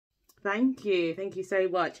Thank you so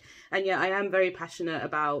much. And yeah, I am very passionate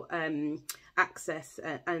about access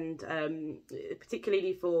and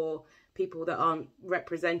particularly for people that aren't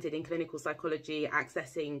represented in clinical psychology,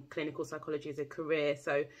 accessing clinical psychology as a career.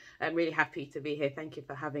 So I'm really happy to be here. Thank you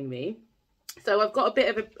for having me. So I've got a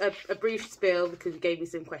bit of a brief spiel because you gave me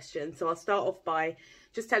some questions. So I'll start off by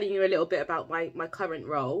just telling you a little bit about my current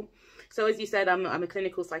role. So as you said, I'm a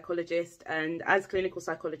clinical psychologist, and as clinical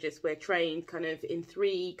psychologists, we're trained kind of in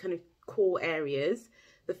three kind of core areas.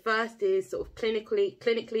 The first is sort of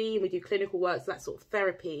clinically, we do clinical work, so that's sort of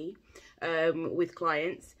therapy with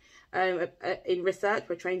clients. In research,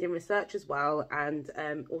 we're trained in research as well, and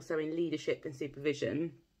also in leadership and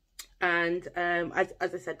supervision. And as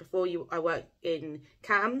I said before, I work in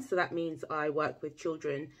CAMS, so that means I work with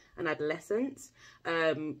children and adolescents,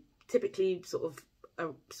 typically sort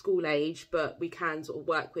of school age, but we can sort of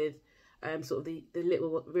work with sort of the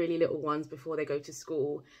really little ones before they go to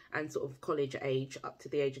school, and sort of college age up to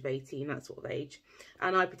the age of 18, that sort of age.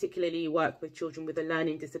 And I particularly work with children with a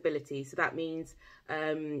learning disability, so that means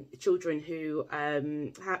children who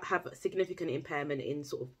have significant impairment in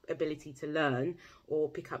sort of ability to learn or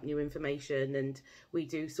pick up new information, and we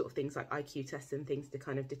do sort of things like IQ tests and things to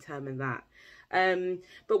kind of determine that.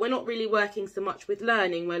 But we're not really working so much with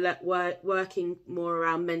learning, we're working more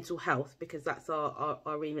around mental health, because that's our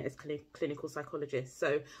remit as clinical psychologists.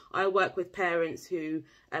 So I work with parents who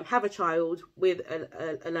have a child with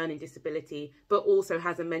a learning disability, but also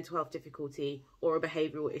has a mental health difficulty or a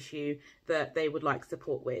behavioural issue that they would like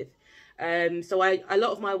support with. So a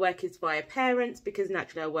lot of my work is via parents, because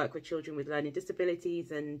naturally I work with children with learning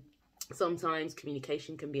disabilities, and sometimes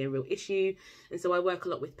communication can be a real issue, and so I work a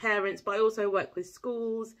lot with parents, but I also work with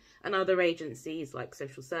schools and other agencies like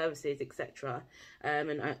social services, etc.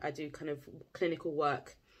 And I do kind of clinical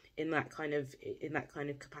work in that kind of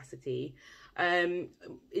capacity.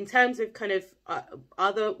 In terms of kind of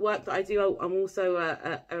other work that I do, I'm also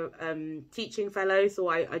a teaching fellow, so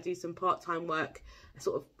I do some part-time work,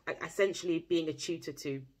 sort of essentially being a tutor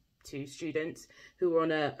to students who are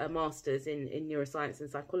on a master's in neuroscience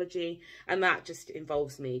and psychology, and that just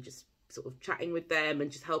involves me just sort of chatting with them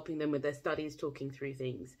and just helping them with their studies, talking through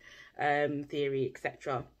things, theory,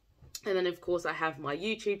 etc. And then of course I have my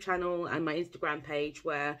YouTube channel and my Instagram page,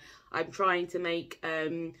 where I'm trying to make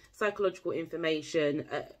psychological information,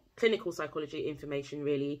 clinical psychology information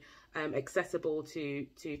really, accessible to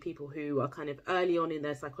people who are kind of early on in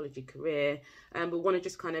their psychology career, but want to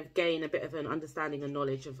just kind of gain a bit of an understanding and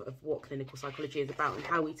knowledge of what clinical psychology is about, and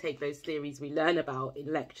how we take those theories we learn about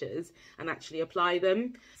in lectures and actually apply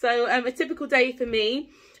them. So a typical day for me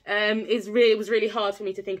was really hard for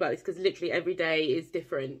me to think about this, because literally every day is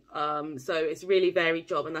different. So it's a really varied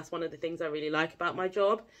job, and that's one of the things I really like about my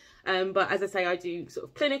job. But as I say, I do sort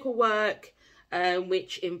of clinical work,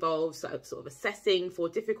 which involves sort of assessing for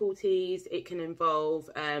difficulties. It can involve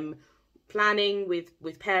planning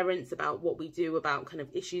with parents about what we do about kind of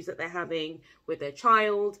issues that they're having with their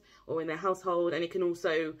child or in their household, and it can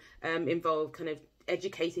also involve kind of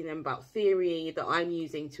educating them about theory that I'm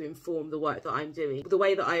using to inform the work that I'm doing. The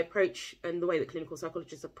way that I approach, and the way that clinical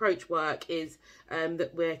psychologists approach work, is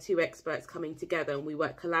that we're two experts coming together, and we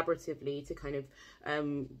work collaboratively to kind of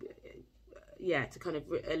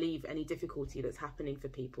alleviate any difficulty that's happening for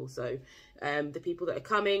people. So the people that are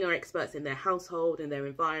coming are experts in their household and their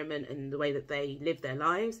environment and the way that they live their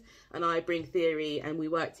lives, and I bring theory, and we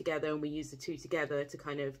work together, and we use the two together to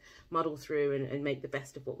kind of muddle through and make the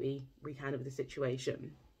best of what we can of the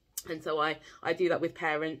situation. And so I do that with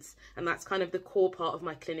parents, and that's kind of the core part of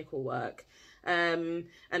my clinical work. And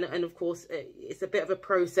of course it's a bit of a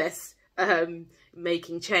process,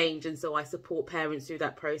 making change, and so I support parents through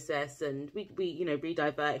that process, and we you know,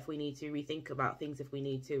 redivert if we need to, rethink about things if we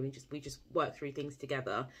need to, and we just work through things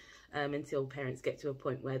together until parents get to a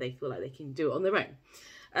point where they feel like they can do it on their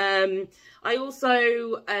own. I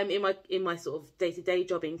also in my sort of day-to-day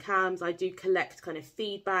job in CAMS, I do collect kind of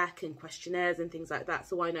feedback and questionnaires and things like that,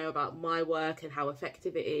 so I know about my work and how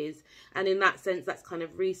effective it is, and in that sense that's kind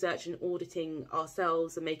of research and auditing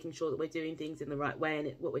ourselves and making sure that we're doing things in the right way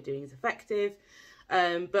and what we're doing is effective.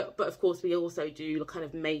 But of course we also do kind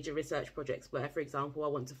of major research projects where, for example, I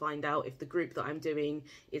want to find out if the group that I'm doing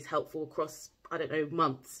is helpful across, I don't know,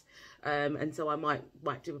 months, and so I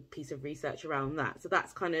might do a piece of research around that. So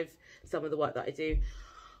that's kind of some of the work that I do.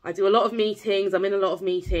 I do a lot of meetings. I'm in a lot of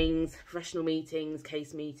meetings, professional meetings,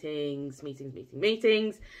 case meetings.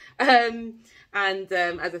 And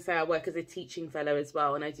as I say, I work as a teaching fellow as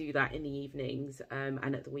well, and I do that in the evenings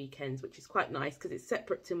and at the weekends, which is quite nice because it's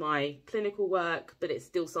separate to my clinical work, but it's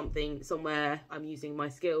still somewhere I'm using my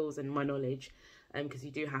skills and my knowledge, because you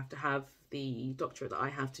do have to have the doctorate that I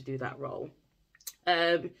have to do that role.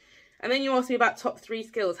 And then you asked me about top 3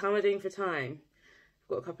 skills. How am I doing for time? I've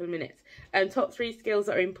got a couple of minutes. Top 3 skills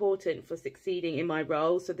that are important for succeeding in my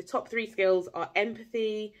role. So the top 3 skills are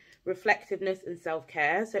empathy, reflectiveness and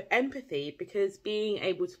self-care. So empathy, because being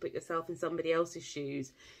able to put yourself in somebody else's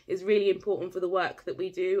shoes is really important for the work that we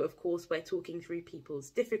do. Of course, we're talking through people's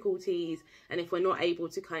difficulties, and if we're not able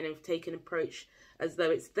to kind of take an approach as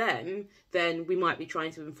though it's them, then we might be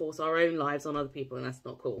trying to enforce our own lives on other people, and that's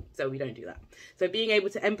not cool. So we don't do that. So being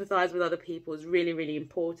able to empathize with other people is really, really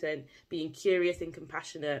important. Being curious and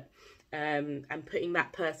compassionate, and putting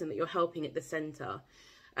that person that you're helping at the center.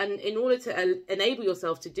 And in order to enable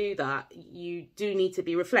yourself to do that, you do need to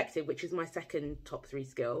be reflective, which is my second top 3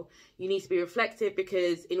 skill. You need to be reflective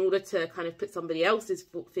because in order to kind of put somebody else's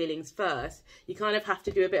feelings first, you kind of have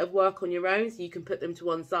to do a bit of work on your own so you can put them to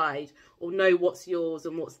one side, or know what's yours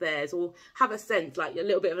and what's theirs, or have a sense, like a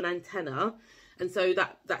little bit of an antenna. And so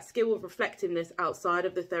that skill of reflectiveness outside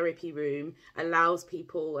of the therapy room allows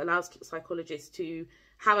psychologists to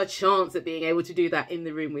have a chance at being able to do that in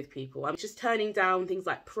the room with people. I'm just turning down things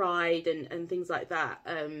like pride and things like that,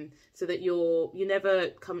 so that you're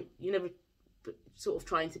never sort of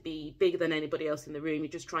trying to be bigger than anybody else in the room. You're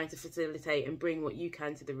just trying to facilitate and bring what you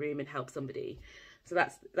can to the room and help somebody. So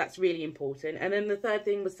that's really important. And then the third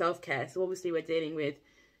thing was self-care. So obviously we're dealing with,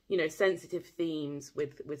 you know, sensitive themes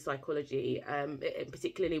with psychology,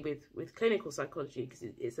 particularly with clinical psychology, because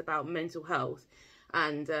it's about mental health.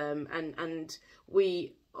 And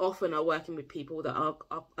we often are working with people that are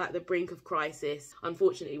at the brink of crisis.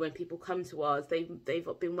 Unfortunately, when people come to us, they've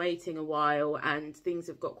been waiting a while and things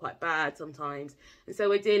have got quite bad sometimes. And so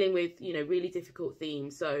we're dealing with, you know, really difficult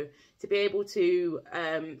themes. So to be able to,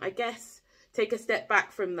 I guess, take a step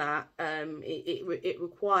back from that, it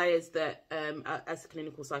requires that as a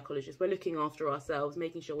clinical psychologist, we're looking after ourselves,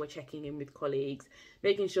 making sure we're checking in with colleagues,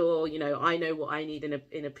 making sure, you know, I know what I need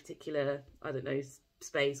in a particular, I don't know,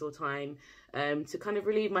 space or time, to kind of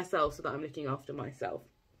relieve myself so that I'm looking after myself.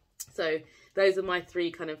 So those are my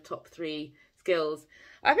 3 kind of top 3 skills.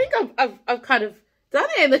 I think I've kind of done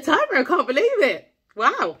it in the timer. I can't believe it.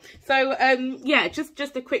 Wow. So yeah,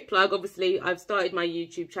 just a quick plug. Obviously I've started my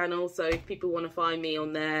YouTube channel, so if people want to find me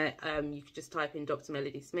on there, you can just type in Dr.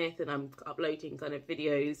 Melody Smith, and I'm uploading kind of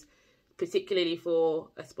videos particularly for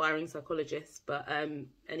aspiring psychologists, but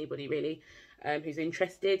anybody really who's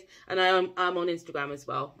interested. And I'm on Instagram as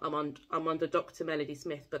well. I'm under Dr. Melody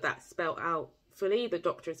Smith, but that's spelled out fully. The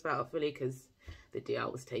doctor is spelled out fully because the DR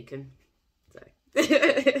was taken. So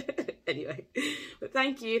anyway, but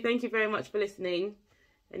thank you very much for listening.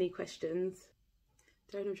 Any questions?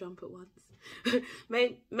 Don't jump at once.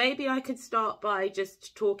 Maybe I could start by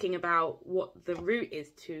just talking about what the route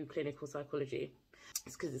is to clinical psychology.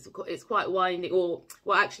 It's because it's quite winding, or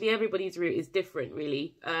well, actually everybody's route is different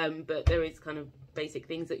really, but there is kind of basic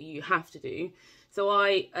things that you have to do. So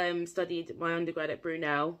I studied my undergrad at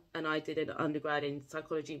Brunel, and I did an undergrad in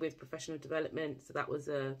psychology with professional development. So that was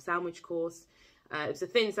a sandwich course. It was a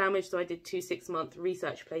thin sandwich, so I did 2 6-month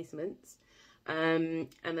research placements. And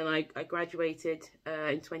then I graduated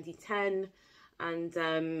in 2010, and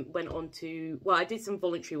went on to, well, I did some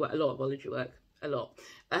voluntary work, a lot of voluntary work,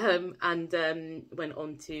 and went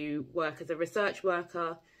on to work as a research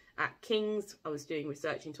worker at King's. I was doing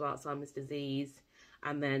research into Alzheimer's disease,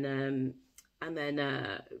 and then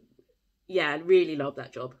yeah, really loved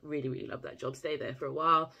that job. Really loved that job. Stayed there for a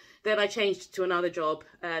while. Then I changed to another job,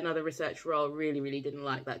 another research role. Really didn't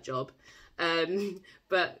like that job. And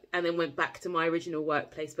then went back to my original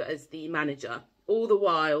workplace, but as the manager. All the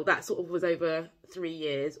while, that sort of was over 3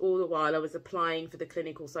 years. All the while I was applying for the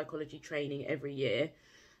clinical psychology training every year.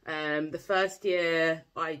 The first year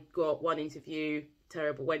I got 1 interview.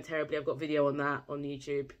 Terrible, went terribly. I've got video on that on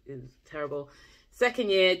YouTube. It was terrible. Second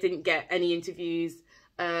year, didn't get any interviews.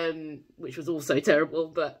 Which was also terrible,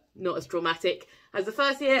 but not as traumatic as the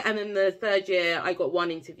first year. And then the third year, I got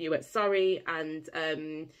 1 interview at Surrey, and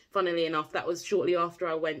funnily enough, that was shortly after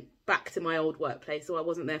I went back to my old workplace, so I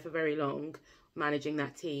wasn't there for very long managing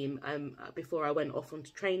that team before I went off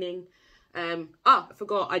onto training. I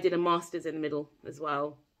forgot I did a master's in the middle as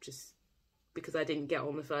well, just because I didn't get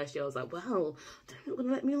on the first year. I was like, well, they're not going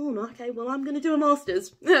to let me on. Okay, well, I'm going to do a master's.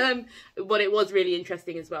 But it was really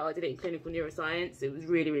interesting as well. I did it in clinical neuroscience. It was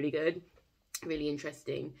really good, really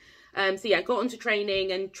interesting. So yeah, I got onto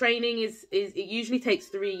training, and training is it usually takes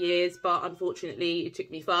 3 years, but unfortunately it took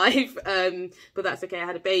me 5. But that's okay. I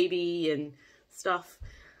had a baby and stuff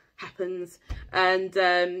happens, and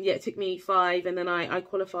yeah, it took me 5, and then I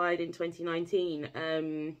qualified in 2019.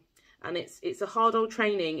 And it's a hard old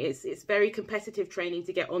training. It's very competitive training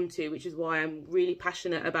to get onto, which is why I'm really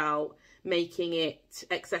passionate about making it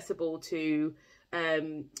accessible to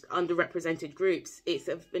underrepresented groups. It's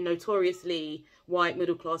a notoriously white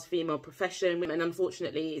middle class female profession, and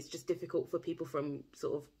unfortunately it's just difficult for people from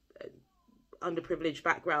sort of underprivileged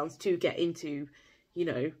backgrounds to get into, you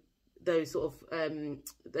know, those sort of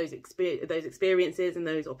those experiences and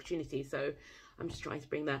those opportunities. So I'm just trying to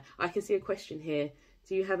bring that. I can see a question here.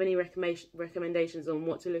 Do you have any recommendations on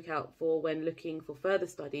what to look out for when looking for further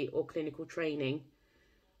study or clinical training?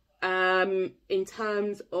 In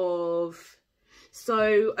terms of,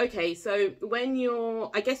 so okay, so when you're,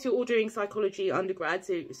 I guess you're all doing psychology undergrad,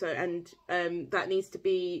 so and that needs to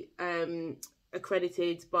be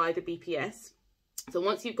accredited by the BPS. So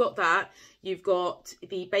once you've got that, you've got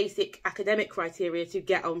the basic academic criteria to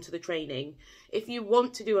get onto the training. If you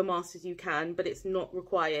want to do a master's, you can, but it's not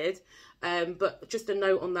required. But just a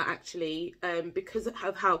note on that, actually, because of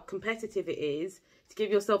how competitive it is, to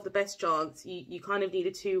give yourself the best chance, you kind of need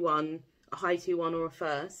a 2-1, a high 2-1 or a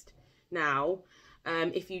first now.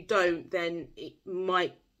 If you don't, then it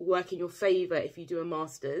might work in your favour if you do a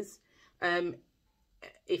master's,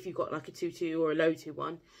 if you've got like a 2-2 or a low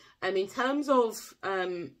 2-1. In terms of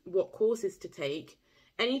what courses to take,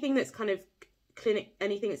 anything that's kind of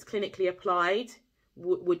anything that's clinically applied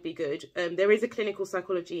would be good. There is a clinical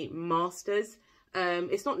psychology master's.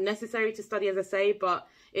 It's not necessary to study, as I say, but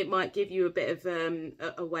it might give you a bit of an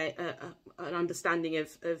understanding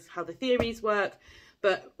of how the theories work.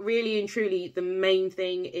 But really and truly, the main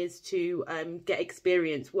thing is to get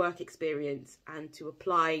experience, work experience, and to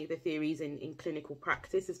apply the theories in clinical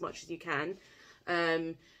practice as much as you can.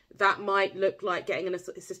 That might look like getting an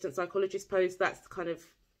assistant psychologist post. That's kind of,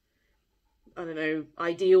 I don't know,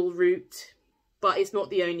 ideal route, but it's not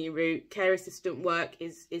the only route. Care assistant work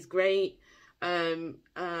is great.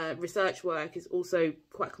 Research work is also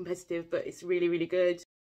quite competitive, but it's really, really good.